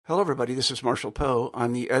Hello, everybody. This is Marshall Poe.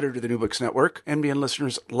 I'm the editor of the New Books Network. NBN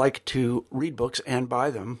listeners like to read books and buy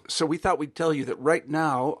them. So we thought we'd tell you that right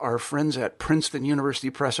now, our friends at Princeton University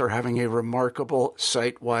Press are having a remarkable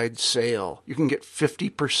site-wide sale. You can get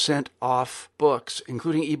 50% off books,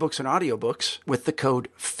 including ebooks and audiobooks, with the code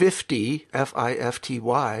 50,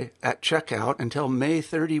 F-I-F-T-Y, at checkout until May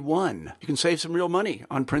 31. You can save some real money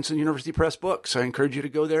on Princeton University Press books. I encourage you to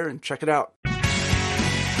go there and check it out.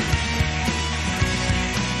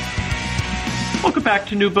 Welcome back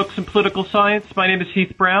to New Books in Political Science. My name is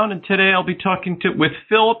Heath Brown, and today I'll be talking with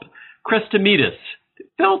Philip Chrestamides.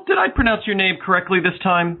 Phil, did I pronounce your name correctly this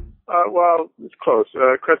time? Well, it's close.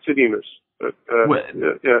 Chrestamides.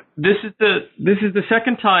 Yeah. This is the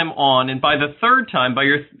second time on, and by the third time, by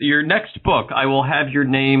your next book, I will have your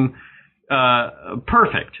name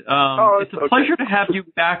perfect. It's a pleasure to have you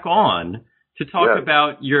back on to talk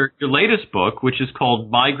about your latest book, which is called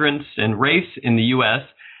Migrants and Race in the U.S.,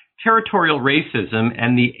 Territorial Racism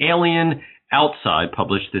and the Alien Outside,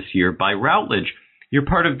 published this year by Routledge. You're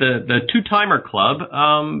part of the Two-Timer Club.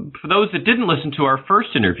 For those that didn't listen to our first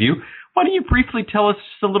interview, why don't you briefly tell us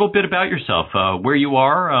a little bit about yourself, where you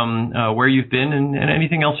are, where you've been, and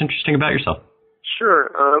anything else interesting about yourself?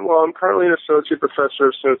 Sure. Well, I'm currently an associate professor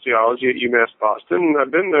of sociology at UMass Boston.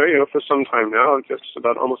 I've been there, for some time now, I guess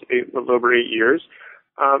about almost a little over 8 years.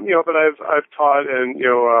 But I've taught and,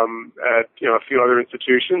 at, a few other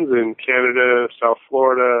institutions in Canada, South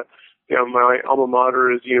Florida. My alma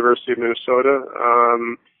mater is the University of Minnesota.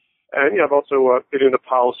 And I've also been in the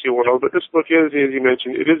policy world. But this book is, as you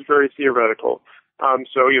mentioned, it is very theoretical.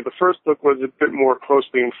 The first book was a bit more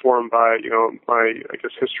closely informed by, my,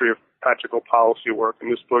 history of practical policy work.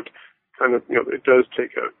 And this book kind of, it does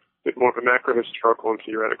take a bit more of a macro-historical and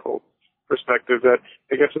theoretical perspective that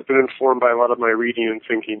I guess has been informed by a lot of my reading and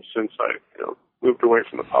thinking since I moved away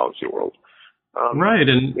from the policy world. Right,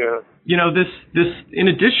 and this in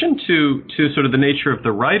addition to sort of the nature of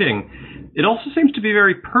the writing, it also seems to be a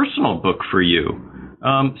very personal book for you.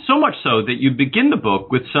 So much so that you begin the book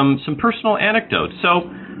with some personal anecdotes. So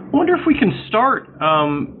I wonder if we can start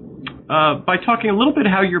by talking a little bit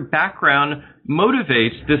how your background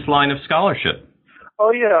motivates this line of scholarship. Oh,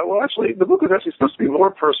 yeah. Well, actually, the book was actually supposed to be more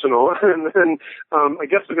personal. And then I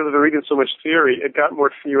guess because of reading so much theory, it got more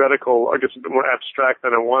theoretical, a bit more abstract than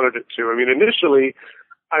I wanted it to. Initially,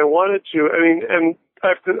 I wanted to, and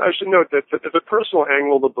I should note that the personal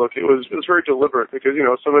angle of the book, it was very deliberate because,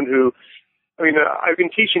 someone who, I've been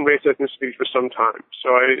teaching race ethnicity for some time.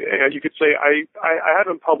 So you could say I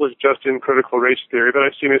haven't published just in critical race theory, but I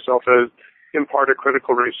see myself as, in part, a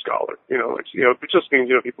critical race scholar. It just means,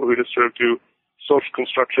 people who just sort of do social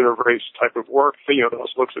construction of race type of work, that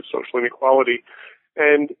looks at social inequality.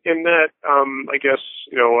 And in that,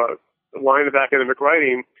 line of academic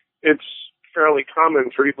writing, it's fairly common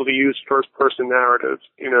for people to use first-person narratives,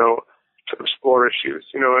 to explore issues,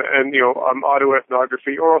 and,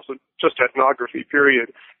 autoethnography or also just ethnography,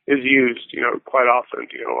 period, is used, quite often,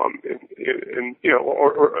 or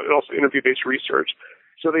also interview-based research.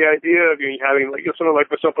 So the idea of having someone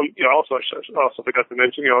like myself, also I also forgot to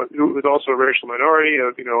mention, who was also a racial minority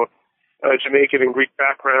of Jamaican and Greek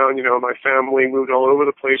background. My family moved all over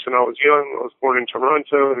the place when I was young. I was born in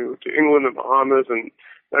Toronto, and moved to England and Bahamas, and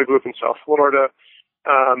I grew up in South Florida.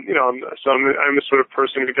 I'm the sort of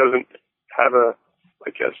person who doesn't have a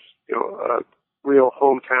real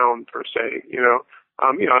hometown per se, and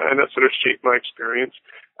that sort of shaped my experience.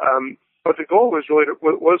 But the goal was really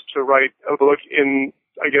to write a book in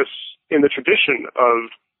the tradition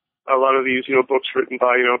of a lot of these, books written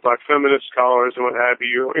by, Black feminist scholars and what have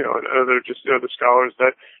you, and other just, the scholars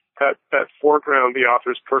that foreground the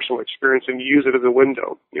author's personal experience and use it as a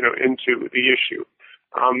window, into the issue.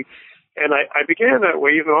 And I began that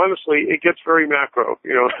way, even honestly, it gets very macro,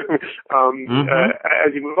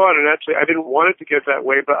 as you move on. And actually, I didn't want it to get that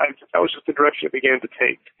way, but that was just the direction it began to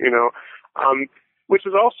take, which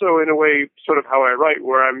is also, in a way, sort of how I write,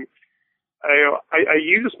 where I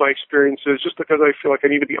use my experiences just because I feel like I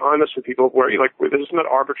need to be honest with people, where this is not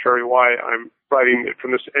arbitrary why I'm writing it from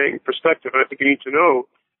this perspective. And I think you need to know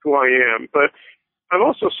who I am. But I'm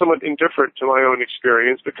also somewhat indifferent to my own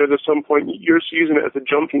experience because at some point you're just using it as a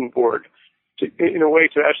jumping board in a way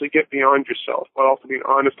to actually get beyond yourself, but also being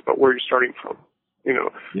honest about where you're starting from,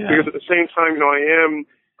 because at the same time, I am,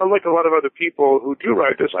 unlike a lot of other people who do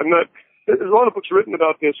write this, there's a lot of books written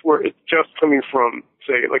about this where it's just coming from,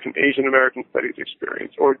 say, like an Asian American studies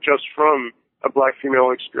experience or just from a Black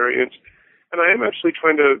female experience. And I am actually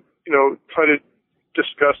trying to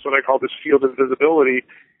discuss what I call this field of visibility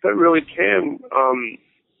that really can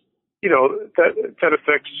that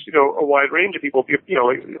affects, a wide range of people.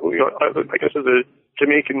 I guess as a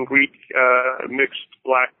Jamaican, Greek, mixed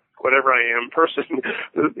black, whatever I am person,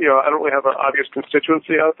 I don't really have an obvious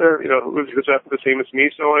constituency out there, who's exactly the same as me.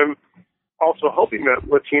 So I'm also hoping that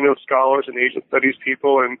Latino scholars and Asian studies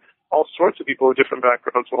people and all sorts of people with different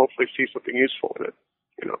backgrounds will hopefully see something useful in it.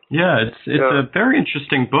 Yeah, it's a very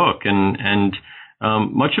interesting book, and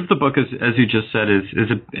much of the book, as you just said,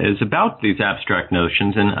 is about these abstract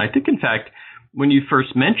notions. And I think, in fact, when you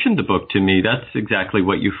first mentioned the book to me, that's exactly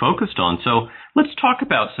what you focused on. So let's talk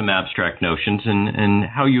about some abstract notions and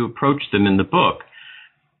how you approach them in the book.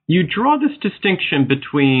 You draw this distinction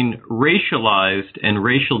between racialized and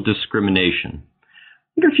racial discrimination.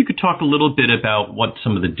 I wonder if you could talk a little bit about what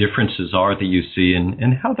some of the differences are that you see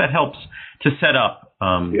and how that helps to set up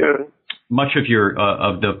much of your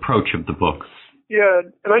of the approach of the book. Yeah,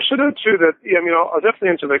 and I should note too that I'll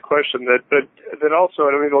definitely answer that question. That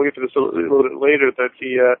also, and maybe I'll get to this a little bit later. That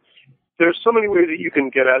there's so many ways that you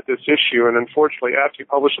can get at this issue, and unfortunately, after you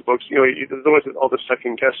publish the books, there's always all this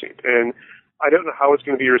second guessing, and I don't know how it's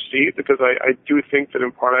going to be received because I do think that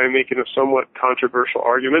in part I'm making a somewhat controversial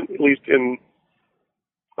argument, at least in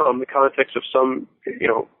the context of some,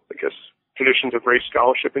 I guess, traditions of race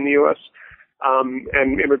scholarship in the U.S.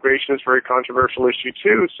 And immigration is a very controversial issue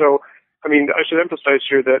too. So, I should emphasize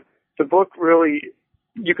here that the book really,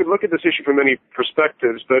 you could look at this issue from many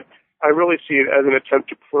perspectives, but I really see it as an attempt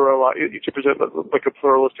to present like a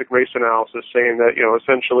pluralistic race analysis, saying that,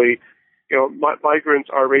 essentially, migrants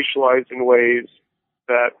are racialized in ways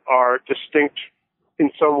that are distinct in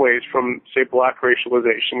some ways from, say, black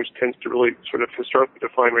racialization, which tends to really sort of historically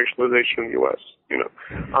define racialization in the U.S.,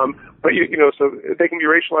 so they can be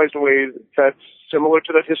racialized in ways that's similar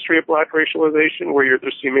to that history of black racialization, where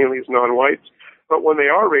they're seen mainly as non-whites. But when they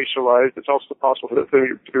are racialized, it's also possible for them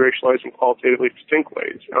to be racialized in qualitatively distinct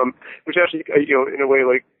ways, which actually, in a way,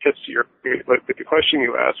 gets to the question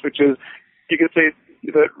you asked, which is, you could say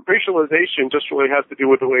that racialization just really has to do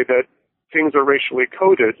with the way that things are racially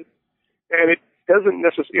coded, and it doesn't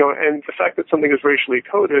necessarily, and the fact that something is racially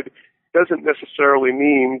coded doesn't necessarily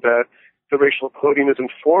mean that the racial coding is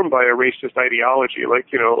informed by a racist ideology, like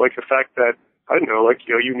the fact that, I don't know,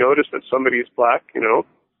 you notice that somebody is black,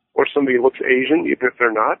 or somebody looks Asian, even if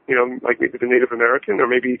they're not, like maybe the Native American, or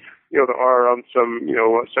maybe, there are some,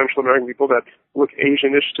 Central American people that look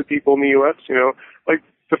Asianish to people in the U.S., like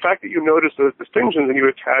the fact that you notice those distinctions and you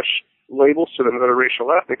attach labels to them that are racial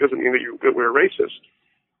ethnic doesn't mean that we're racist,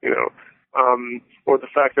 or the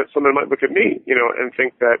fact that someone might look at me, and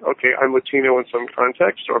think that, okay, I'm Latino in some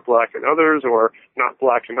context, or black in others, or not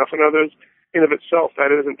black enough in others. In of itself,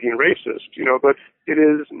 that isn't being racist, but it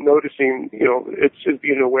is noticing, it's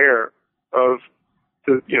being aware of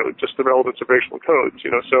the, just the relevance of racial codes,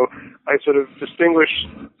 So I sort of distinguish,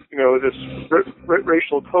 this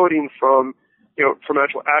racial coding from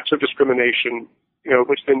actual acts of discrimination,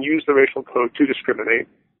 which then use the racial code to discriminate.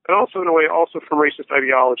 And also, in a way, also from racist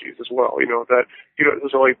ideologies as well, that you don't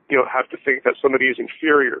necessarily, have to think that somebody is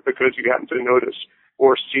inferior because you happen to notice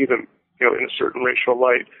or see them, in a certain racial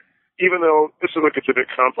light. Even though this is a bit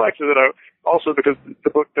complex, is that also because the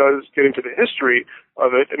book does get into the history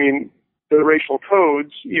of it. The racial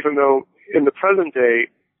codes, even though in the present day,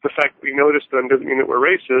 the fact that we notice them doesn't mean that we're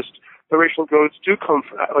racist. The racial codes do come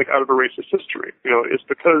out of a racist history. It's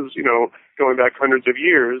because, going back hundreds of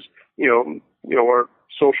years, our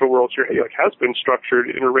social world here has been structured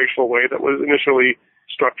in a racial way that was initially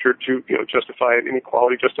structured to, justify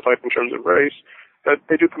inequality, justified in terms of race, that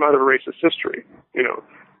they do come out of a racist history,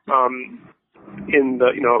 but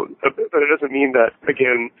it doesn't mean that,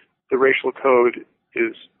 again, the racial code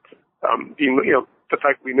is, the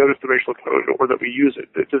fact that we notice the racial code or that we use it,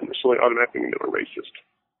 it doesn't necessarily automatically mean that we're racist.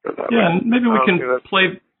 And maybe we can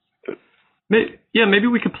maybe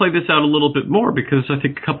we could play this out a little bit more, because I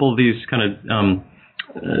think a couple of these kind of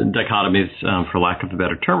dichotomies, for lack of a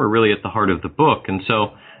better term, are really at the heart of the book. And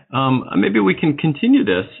so maybe we can continue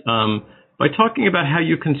this by talking about how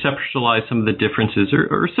you conceptualize some of the differences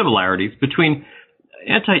or similarities between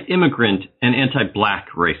anti-immigrant and anti-black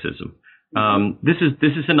racism. This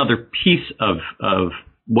is another piece of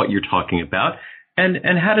what you're talking about. And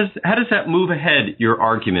how does that move ahead your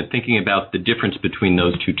argument, thinking about the difference between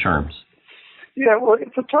those two terms? Yeah, well,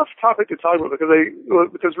 it's a tough topic to talk about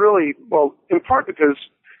because really, in part because,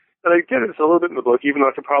 and I get it a little bit in the book, even though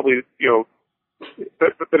I could probably,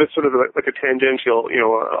 but it's sort of like a tangential,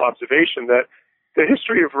 observation that the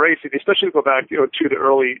history of race, especially to go back, to the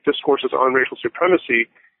early discourses on racial supremacy,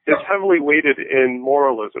 is heavily weighted in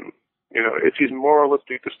moralism. It's these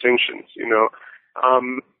moralistic distinctions,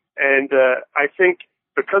 and I think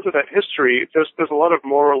because of that history, there's a lot of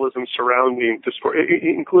moralism surrounding discourse,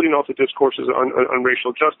 including also discourses on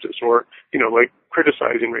racial justice or, like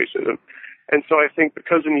criticizing racism. And so I think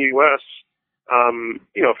because in the U.S.,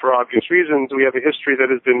 for obvious reasons, we have a history that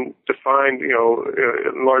has been defined,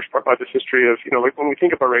 in large part by this history of, like when we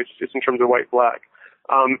think about race, it's in terms of white-black.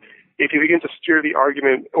 If you begin to steer the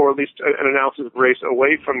argument, or at least an analysis of race,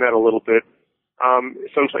 away from that a little bit,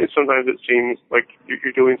 sometimes it seems like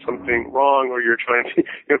you're doing something wrong, or you're trying to,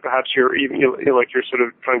 perhaps you're even, like you're sort of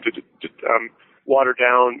trying to water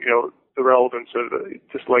down, the relevance of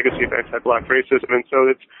this legacy of anti-black racism. And so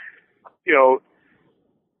it's,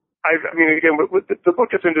 again, the book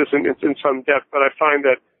gets into this in some depth, but I find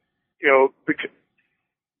that,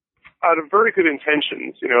 out of very good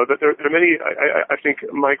intentions, that there are many, I think,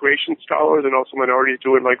 migration scholars and also minorities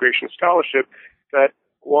doing migration scholarship that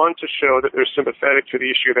want to show that they're sympathetic to the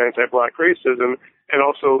issue of anti-black racism, and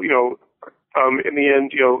also, in the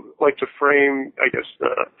end, like to frame, I guess,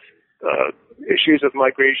 issues of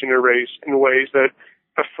migration or race in ways that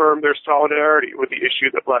affirm their solidarity with the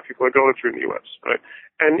issue that black people are going through in the U.S., right?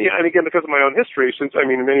 And again, because of my own history, since, in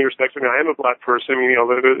many respects, I am a black person,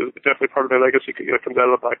 there's definitely part of my legacy comes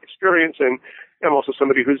out of the black experience, and I'm also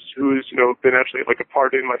somebody who's been actually like a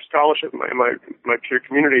part in my scholarship, my peer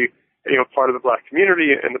community, part of the black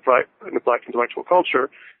community and the black intellectual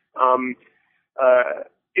culture. I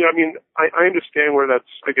understand where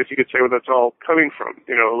that's, I guess you could say, where that's all coming from,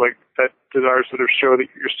 like that desire to sort of show that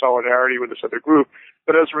your solidarity with this other group.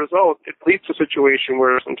 But as a result, it leads to a situation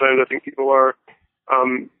where sometimes I think people are,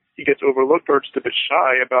 he gets overlooked or just a bit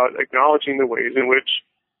shy about acknowledging the ways in which,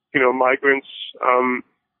 migrants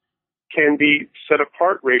can be set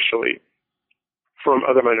apart racially from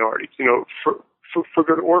other minorities, for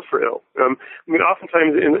good or for ill.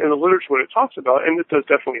 Oftentimes in the literature, what it talks about, and it does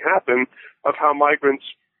definitely happen, of how migrants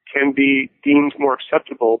can be deemed more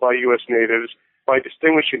acceptable by U.S. natives by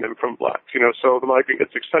distinguishing them from blacks. So the migrant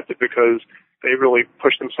gets accepted because they really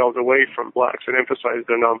push themselves away from blacks and emphasize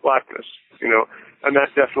their non-blackness. And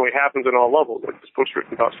that definitely happens at all levels. Like this book's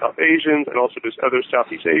written about South Asians and also just other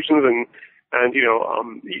Southeast Asians and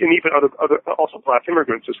even other also black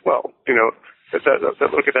immigrants as well.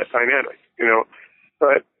 That look at that dynamic.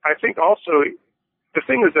 But I think also the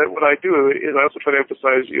thing is that what I do is I also try to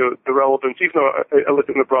emphasize, the relevance, even though I look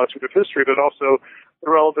in the broad sweep of history, but also the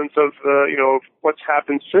relevance of, what's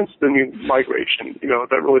happened since the new migration,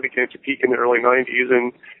 that really began to peak in the early 90s.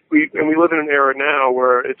 And we live in an era now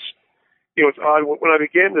where it's odd. When I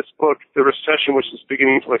began this book, the recession was just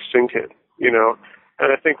beginning to sink in, and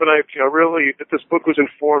I think when that this book was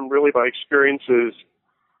informed really by experiences,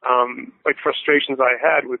 like frustrations I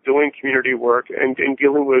had with doing community work and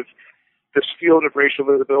dealing with this field of racial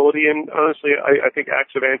visibility, and honestly, I think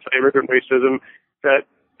acts of anti-immigrant racism that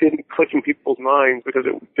didn't click in people's minds because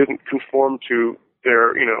it didn't conform to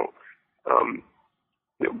their,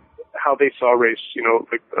 how they saw race,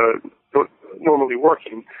 normally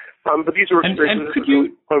working. But these were experiences. And could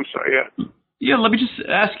you? I'm sorry. Yeah. Yeah. Let me just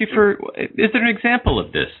ask you is there an example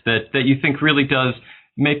of this that you think really does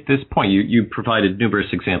make this point? You provided numerous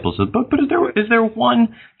examples of the book, but is there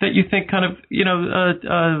one that you think kind of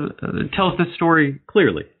tells this story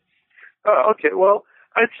clearly? Okay. Well,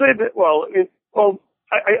 I'd say that.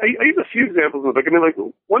 I use a few examples in the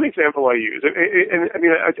book. One example I use, and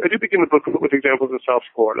I do begin the book with examples in South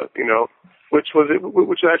Florida, which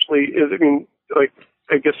actually is,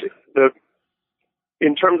 I guess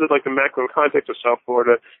in terms of the macro context of South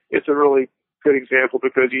Florida, it's a really good example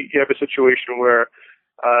because you have a situation where,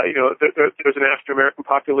 there's an African American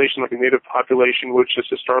population, like a Native population, which has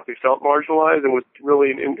historically felt marginalized and was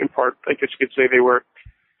really, in part, I guess you could say, they were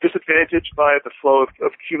disadvantaged by the flow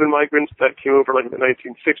of Cuban migrants that came over in the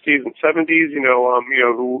 1960s and 70s.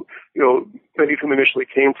 Who many of whom initially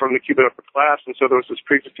came from the Cuban upper class, and so there was this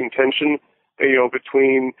pre-existing tension,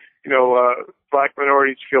 between black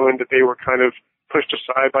minorities feeling that they were kind of pushed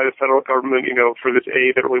aside by the federal government, for this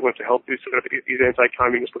aid that really went to help these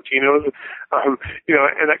anti-communist Latinos, and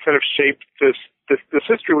that kind of shaped this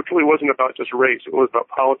history, which really wasn't about just race; it was about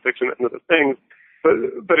politics and other things.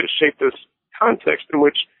 But it shaped this context in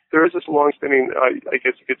which there is this long-standing, I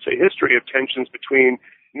guess you could say, history of tensions between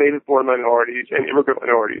native-born minorities and immigrant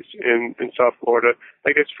minorities in South Florida.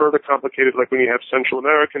 It gets further complicated, like when you have Central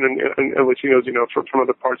American and Latinos, from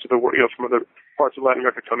other parts of the world, from other parts of Latin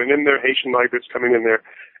America coming in there, Haitian migrants coming in there.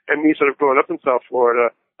 And me sort of growing up in South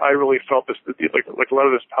Florida, I really felt this, like a lot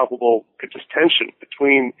of this palpable just tension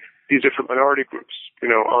between these different minority groups,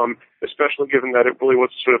 especially given that it really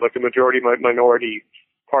was sort of like a majority minority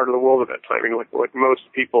part of the world at that time. Like most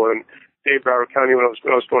people in Dade, Broward County when I was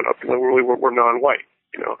growing up, really were non-white.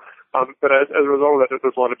 But as a result of that,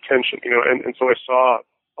 there's a lot of tension, and so I saw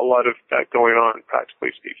a lot of that going on, practically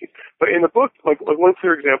speaking. But in the book, like one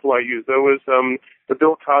clear example I used, there was the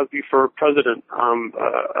Bill Cosby for President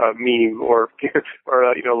meme or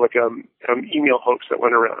email hoax that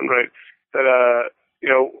went around, right? That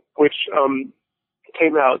which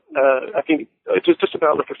came out I think just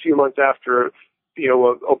about like a few months after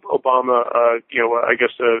Obama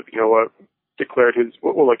declared his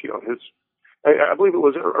I believe it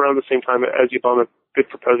was around the same time as Obama bid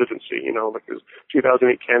for presidency, like his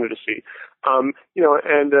 2008 candidacy.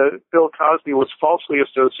 Bill Cosby was falsely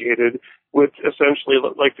associated with essentially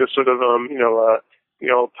like this sort of,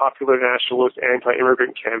 popular nationalist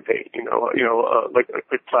anti-immigrant campaign, like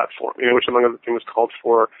platform, which among other things called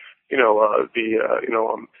for,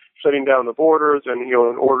 shutting down the borders and, in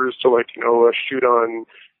orders to shoot on,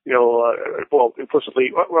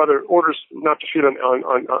 implicitly, rather orders not to shoot on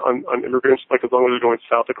immigrants, like as long as they're going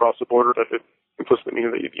south across the border, that it implicitly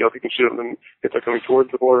means that, if you can shoot them if they're coming towards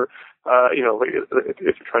the border, if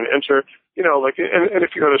you're trying to enter, and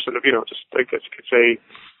if you're going to sort of, just, I guess you could say,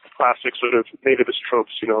 classic sort of nativist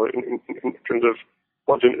tropes, in terms of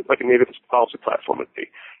what like a nativist policy platform would be.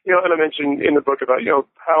 And I mentioned in the book about,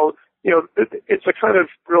 how, it's a kind of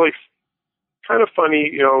really kind of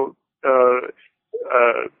funny,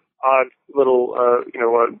 odd little,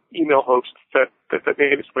 email hoax that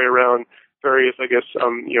made its way around various, I guess,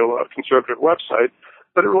 conservative websites,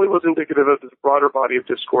 but it really was indicative of this broader body of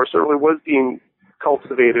discourse that really was being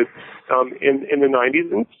cultivated in the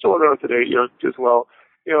 90s and still around today, as well,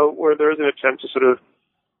 where there is an attempt to sort of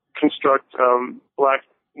construct black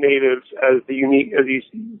natives as these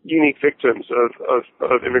unique victims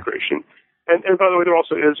of immigration. And by the way, there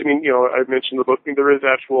also is, I mentioned the book, there is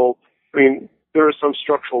there is some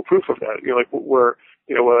structural proof of that, where,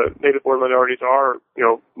 native-born minorities are,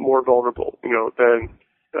 more vulnerable, than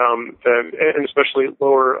and especially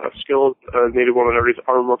lower skilled native-born minorities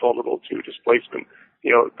are more vulnerable to displacement,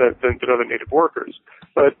 than other native workers.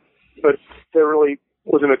 But there really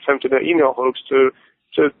was an attempt in that email hoax to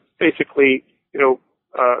basically,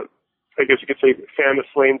 I guess you could say, fan the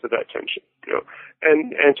flames of that tension,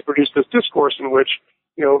 and to produce this discourse in which,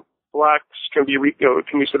 blacks can be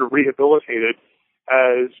sort of rehabilitated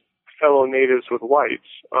as fellow natives with whites,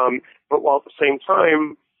 but while at the same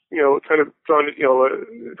time, kind of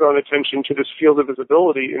drawn attention to this field of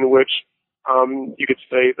visibility in which you could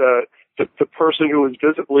say that the person who is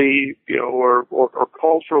visibly, or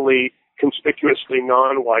culturally conspicuously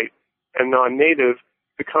non-white and non-native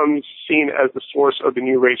becomes seen as the source of the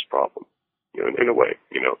new race problem, in a way,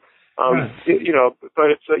 Right. But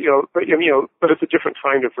it's but it's a different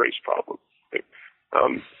kind of race problem.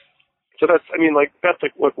 So that's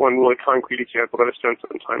like one really concrete example that I spent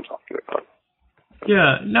some time talking about.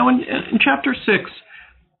 Yeah. Now, in chapter 6,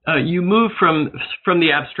 you move from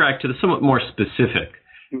the abstract to the somewhat more specific.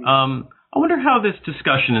 Mm-hmm. I wonder how this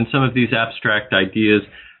discussion and some of these abstract ideas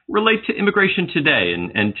relate to immigration today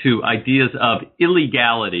and to ideas of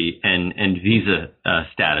illegality and visa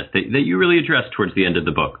status that you really address towards the end of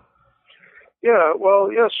the book. Yeah,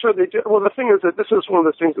 well, yeah, sure they do. Well, the thing is that this is one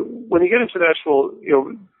of the things, when you get into the actual,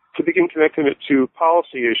 to begin connecting it to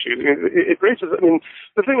policy issues, it raises,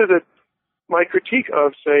 the thing is that my critique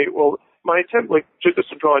of, say, well, my attempt, just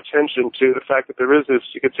to draw attention to the fact that there is this,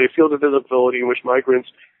 you could say, field of visibility in which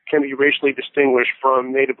migrants can be racially distinguished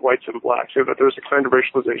from native whites and blacks, so that there's a kind of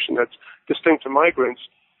racialization that's distinct to migrants.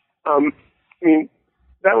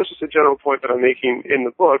 That was just a general point that I'm making in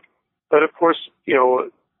the book, but of course,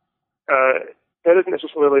 that isn't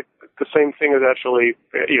necessarily the same thing as actually,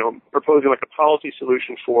 proposing like a policy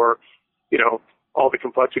solution for, all the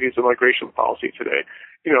complexities of migration policy today.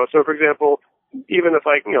 So for example, even if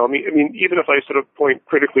I sort of point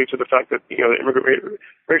critically to the fact that, immigrant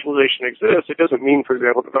racialization exists, it doesn't mean, for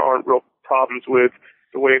example, that there aren't real problems with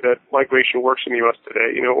the way that migration works in the U.S.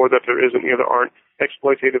 today, or that there aren't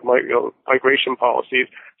exploitative, migration policies.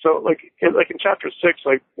 So like in chapter 6,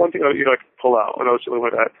 one thing I could pull out when I was dealing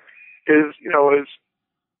with that is,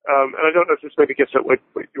 and I don't know if this maybe gets at what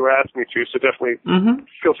you were asking me to, so definitely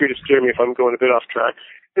feel free to steer me if I'm going a bit off track,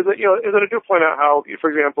 is that I do point out how, for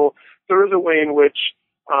example, there is a way in which,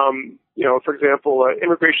 for example,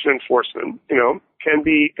 immigration enforcement, can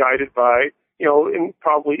be guided by, in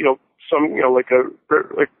probably, some,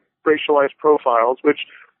 racialized profiles, which,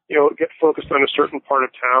 get focused on a certain part of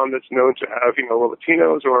town that's known to have,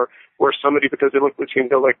 Latinos, or where somebody, because they look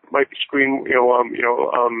Latino, might be screened,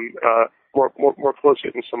 more closely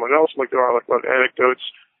than someone else. Like there are a lot of anecdotes,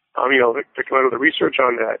 that come out of the research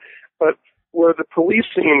on that. But where the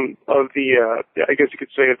policing of the, I guess you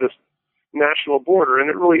could say, of this national border, and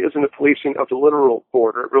it really isn't a policing of the literal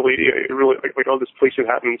border. It really like all this policing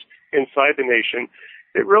happens inside the nation.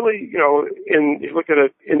 It really, you look at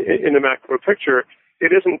it in the macro picture,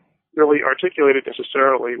 it isn't really articulated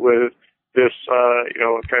necessarily with this,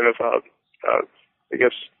 kind of, I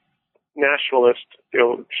guess, nationalist,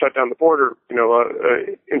 shut down the border,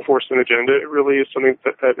 enforcement agenda. It really is something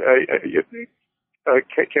that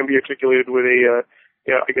can be articulated with a,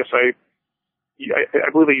 I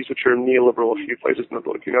believe I use the term neoliberal a few places in the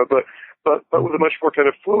book, but with a much more kind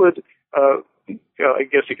of fluid, I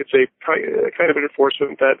guess you could say, kind of an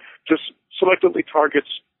enforcement that just selectively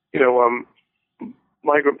targets,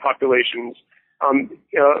 migrant populations,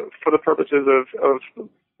 for the purposes of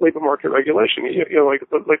labor market regulation.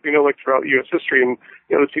 Like we know, like throughout U.S. history, and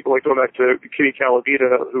there's people like going back to Kitty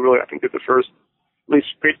Calavita, who really I think did the first, at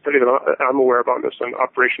least great study that I'm aware of on this, on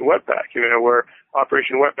Operation Wetback, where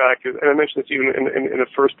Operation Wetback is, and I mentioned this even in the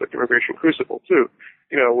first book, Immigration Crucible, too,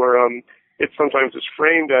 where it sometimes is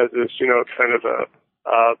framed as this, kind of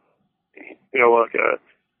like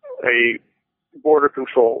a border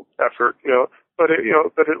control effort, but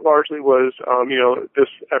it largely was, this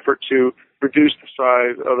effort to reduce the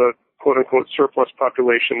size of a quote unquote surplus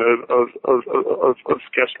population of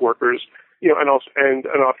guest workers, and also and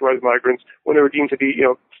unauthorized migrants when they were deemed to be,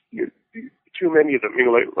 too many of them,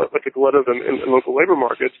 like a glut of them in local labor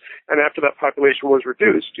markets. And after that population was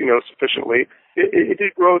reduced, sufficiently, it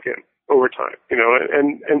did grow again over time,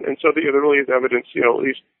 and so there really is evidence, at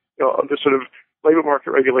least, of this sort of labor market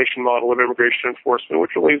regulation model of immigration enforcement,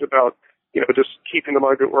 which really is about, just keeping the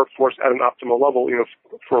migrant workforce at an optimal level,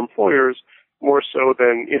 for employers, more so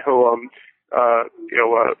than,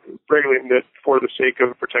 regulating it for the sake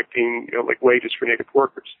of protecting, like wages for native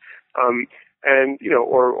workers, or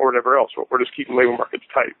whatever else, or just keeping labor markets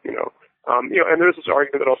tight, and there's this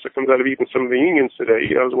argument that also comes out of even some of the unions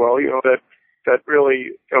today, as well, that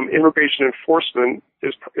really, immigration enforcement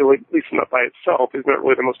is, at least not by itself, is not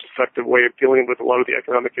really the most effective way of dealing with a lot of the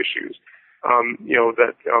economic issues,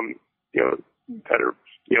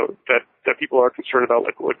 that people are concerned about,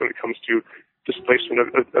 like when it comes to displacement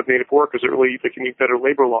of native workers. It really, they can need better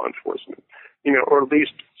labor law enforcement, or at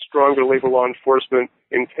least stronger labor law enforcement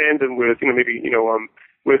in tandem with,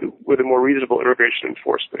 with a more reasonable immigration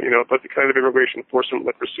enforcement, but the kind of immigration enforcement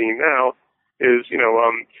that we're seeing now is,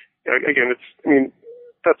 again,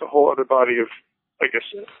 that's a whole other body of, I guess,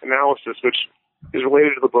 analysis, which is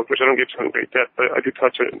related to the book, which I don't get to in great depth, but I do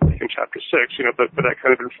touch on it in chapter 6, but that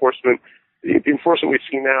kind of enforcement, the enforcement we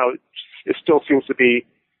see now, it still seems to be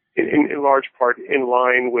in large part in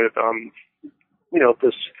line with,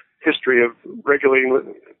 this history of regulating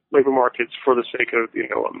labor markets for the sake of,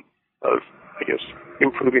 of, I guess,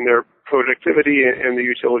 improving their productivity and the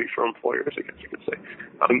utility for employers, I guess you could say.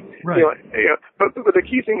 Right. But the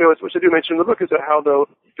key thing, though, is, which I do mention in the book, is that how, though,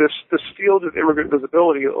 this field of immigrant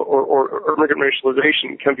visibility or immigrant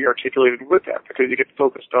racialization can be articulated with that, because you get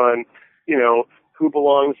focused on, who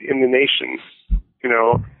belongs in the nation,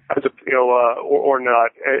 as a, or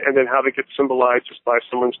not, and then how they get symbolized just by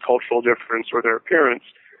someone's cultural difference or their appearance.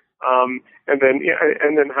 And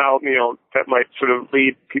then how, that might sort of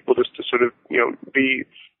lead people just to sort of, be,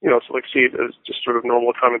 so like see it as just sort of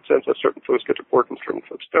normal common sense that certain folks get to work and certain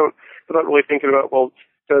folks don't. But not really thinking about, well,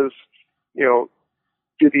 does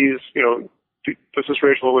this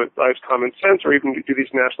racialize common sense, or even do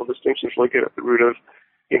these national distinctions really get at the root of,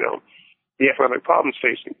 the economic problems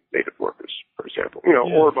facing native workers, for example,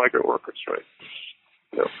 or migrant workers, right?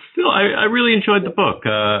 Phil, I really enjoyed the book.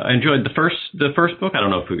 I enjoyed the first book. I don't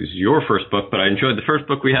know if it was your first book, but I enjoyed the first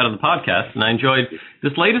book we had on the podcast, and I enjoyed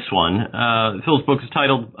this latest one. Phil's book is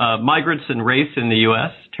titled Migrants and Race in the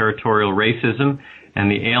U.S., Territorial Racism and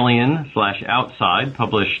the Alien/Outside,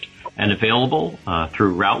 published and available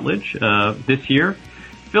through Routledge this year.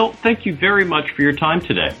 Phil, thank you very much for your time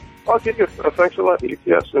today. Okay, good. Thanks a lot,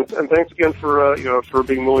 yes, and thanks again for for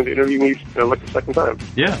being willing to interview me like the second time.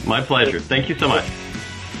 Yeah, my pleasure. Thank you so much.